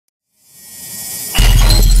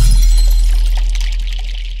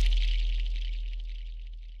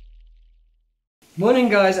Morning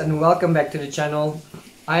guys, and welcome back to the channel.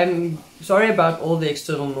 I'm sorry about all the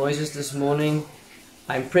external noises this morning.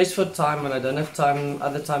 I'm pressed for time and I don't have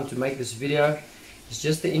other time to make this video. It's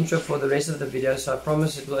just the intro for the rest of the video, so I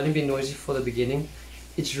promise it will only be noisy for the beginning.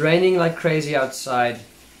 It's raining like crazy outside.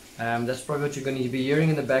 That's probably what you're going to be hearing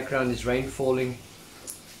in the background, is rain falling.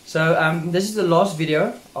 So this is the last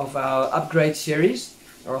video of our upgrade series,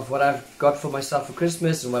 or of what I've got for myself for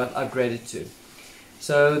Christmas and what I've upgraded to.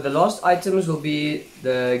 So the last items will be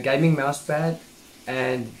the gaming mousepad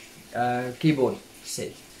and keyboard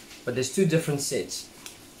set, but there's two different sets.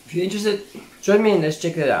 If you're interested, join me and let's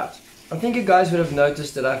check that out. I think you guys would have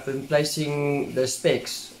noticed that I've been placing the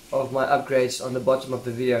specs of my upgrades on the bottom of the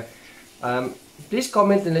video. Please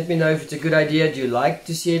comment and let me know if it's a good idea. Do you like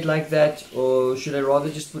to see it like that, or should I rather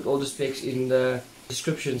just put all the specs in the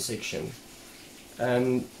description section?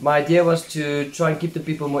 My idea was to try and keep the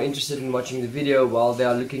people more interested in watching the video while they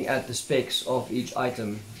are looking at the specs of each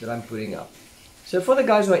item that I'm putting up. So for the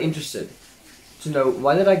guys who are interested to know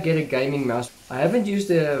why did I get a gaming mouse, I haven't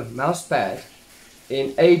used a mouse pad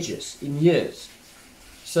in ages, in years.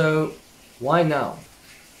 So why now?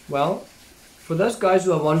 Well, for those guys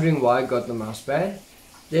who are wondering why I got the mouse pad,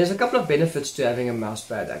 there's a couple of benefits to having a mouse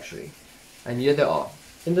pad actually, and here they are.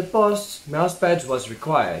 In the past, mouse pads was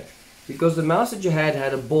required because the mouse that you had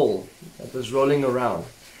a ball that was rolling around,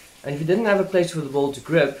 and if you didn't have a place for the ball to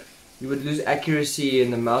grip, you would lose accuracy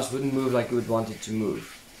and the mouse wouldn't move like you would want it to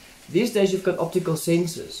move. These days you've got optical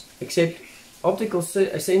sensors, except optical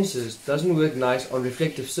sensors doesn't work nice on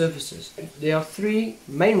reflective surfaces. There are three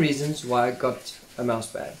main reasons why I got a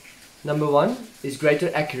mouse pad. Number one is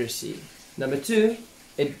greater accuracy. Number two,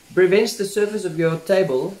 it prevents the surface of your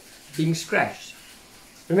table being scratched.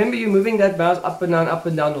 Remember, you're moving that mouse up and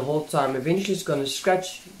down the whole time. Eventually it's going to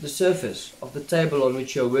scratch the surface of the table on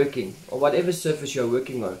which you're working, or whatever surface you're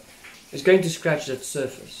working on. It's going to scratch that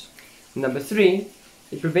surface. Number three,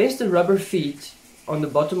 it prevents the rubber feet on the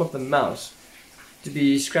bottom of the mouse to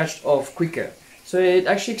be scratched off quicker. So it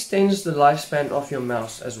actually extends the lifespan of your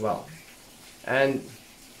mouse as well. And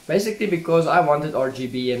basically because I wanted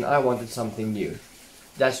RGB and I wanted something new,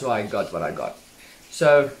 that's why I got what I got.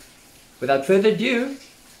 So without further ado,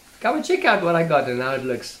 come and check out what I got and how it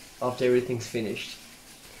looks after everything's finished.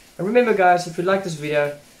 And remember guys, if you like this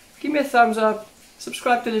video, give me a thumbs up,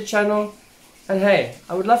 subscribe to the channel, and hey,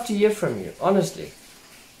 I would love to hear from you, honestly.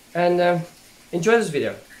 And enjoy this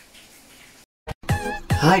video.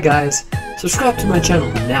 Hi guys, subscribe to my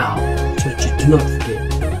channel now so that you do not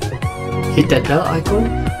forget. Hit that bell icon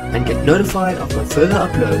and get notified of my further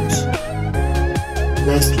uploads.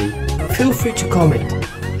 Lastly, feel free to comment.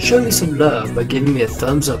 Show me some love by giving me a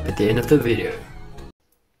thumbs up at the end of the video.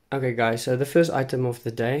 Okay guys, so the first item of the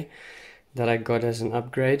day that I got as an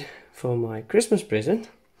upgrade for my Christmas present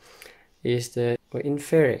is the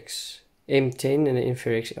Infinix M10 and the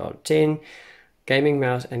Infinix R10 gaming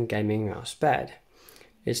mouse and gaming mouse pad.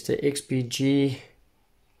 It's the XPG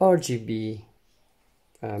RGB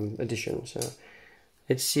edition. So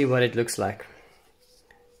let's see what it looks like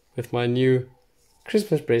with my new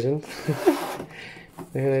Christmas present.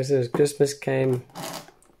 This is Christmas came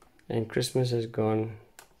and Christmas is gone.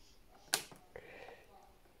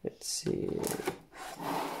 Let's see.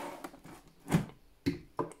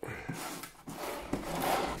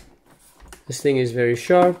 This thing is very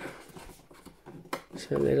sharp,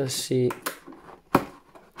 so let us see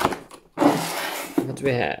what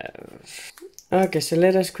we have. Okay, so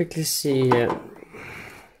let us quickly see here.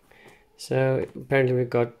 So apparently we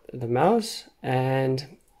got the mouse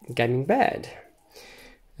and gaming pad.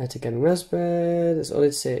 That's a gaming mouse pad, that's all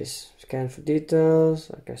it says. Scan for details.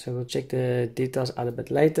 Okay, so we'll check the details out a bit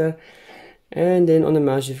later. And then on the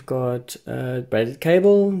mouse you've got braided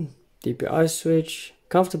cable, DPI switch,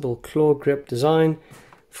 comfortable claw grip design,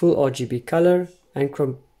 full RGB color, and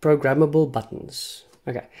programmable buttons.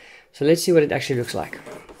 Okay, so let's see what it actually looks like.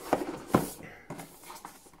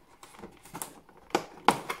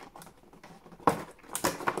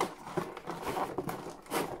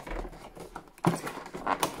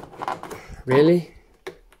 Really?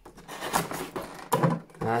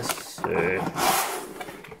 That's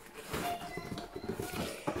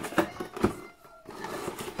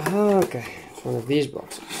okay, it's one of these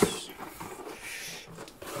boxes.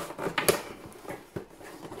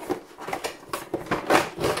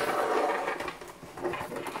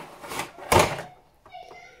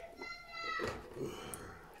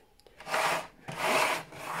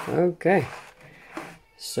 Okay,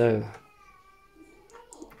 so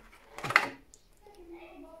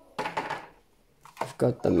I've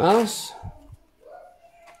got the mouse,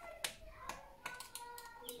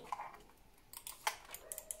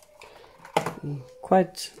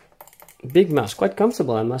 quite big mouse, quite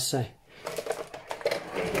comfortable, I must say.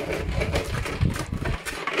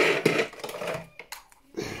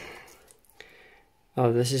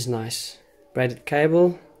 Oh, this is nice. Braided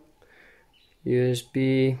cable,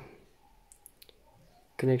 USB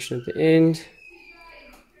connection at the end,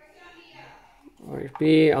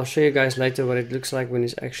 RFB. I'll show you guys later what it looks like when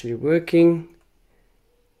it's actually working.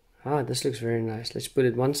 Ah, this looks very nice. Let's put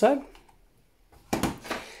it one side.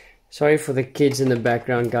 Sorry for the kids in the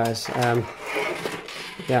background, guys.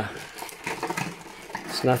 Yeah,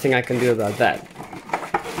 there's nothing I can do about that.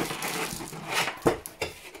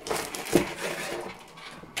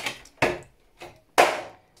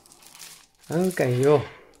 Okay, yo.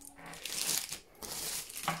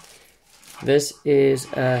 This is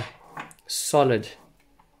a solid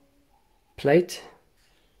plate.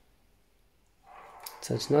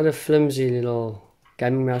 So it's not a flimsy little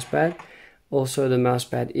gaming mouse pad. Also, the mouse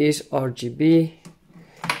pad is RGB.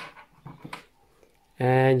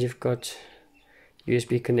 And you've got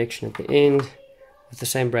USB connection at the end with the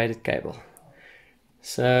same braided cable.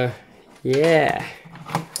 So, yeah.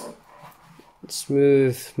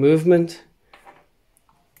 Smooth movement.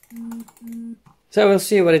 So we'll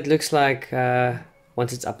see what it looks like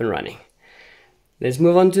once it's up and running. Let's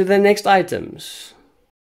move on to the next items.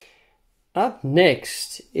 Up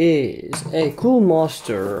next is a Cool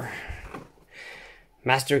Master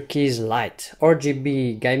Keys Lite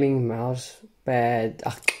RGB gaming mouse pad,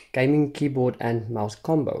 gaming keyboard and mouse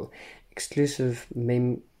combo, exclusive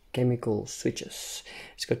chemical switches.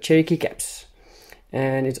 It's got cherry keycaps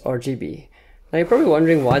and it's RGB. Now you're probably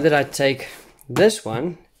wondering, why did I take this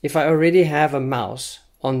one if I already have a mouse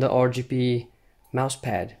on the RGB mouse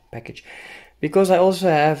pad package? Because I also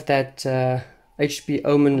have that HP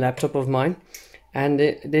Omen laptop of mine, and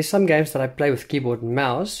there's some games that I play with keyboard and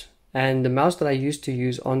mouse, and the mouse that I used to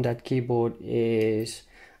use on that keyboard is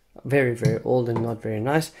very, very old and not very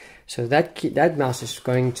nice. So that mouse is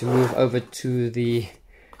going to move over to the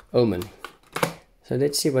Omen. So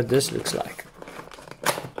let's see what this looks like.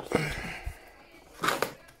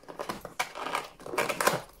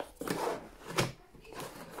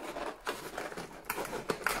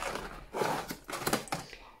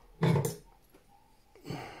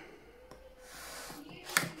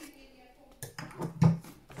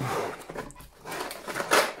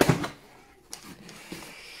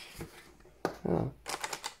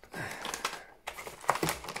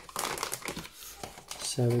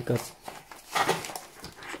 So we got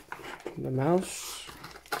the mouse,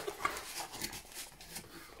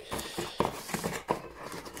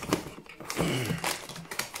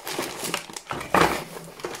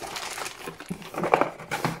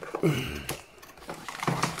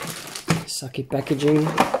 sucky packaging.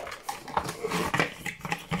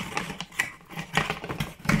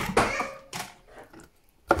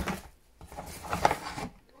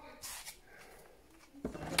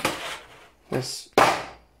 This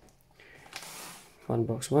one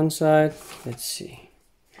box one side. Let's see.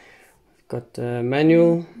 We've got the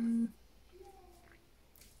manual.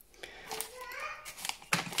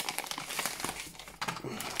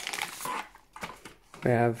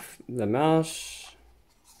 We have the mouse.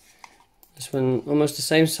 This one almost the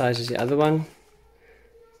same size as the other one.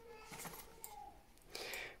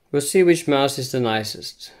 We'll see which mouse is the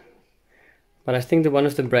nicest. But I think the one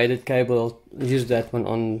with the braided cable, I'll use that one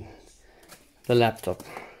on the laptop.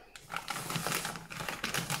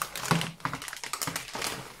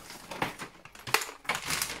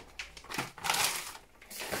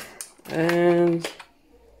 And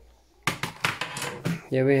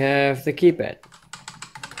here we have the keypad.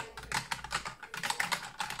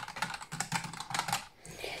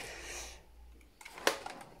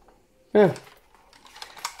 Yeah,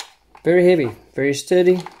 very heavy, very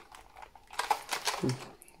sturdy,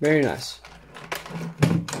 very nice.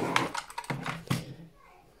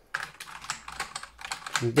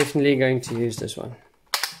 I'm definitely going to use this one.